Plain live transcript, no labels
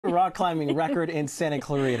rock climbing record in Santa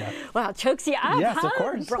Clarita. Wow, chokes you up, yes, huh? Of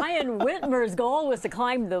course. Brian Whitmer's goal was to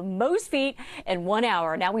climb the most feet in 1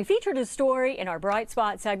 hour. Now, we featured his story in our Bright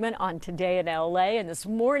Spot segment on Today in LA, and this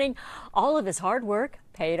morning, all of his hard work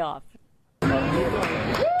paid off.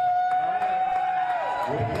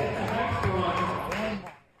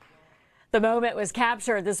 The moment was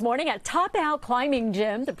captured this morning at Top Out Climbing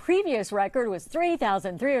Gym. The previous record was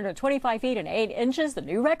 3,325 feet and 8 inches. The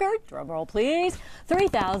new record, drumroll please,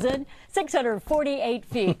 3,648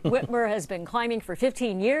 feet. Whitmer has been climbing for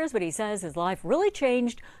 15 years, but he says his life really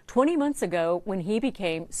changed 20 months ago when he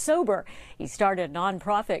became sober. He started a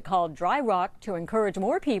nonprofit called Dry Rock to encourage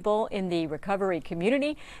more people in the recovery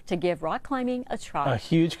community to give rock climbing a try. A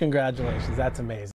huge congratulations. That's amazing.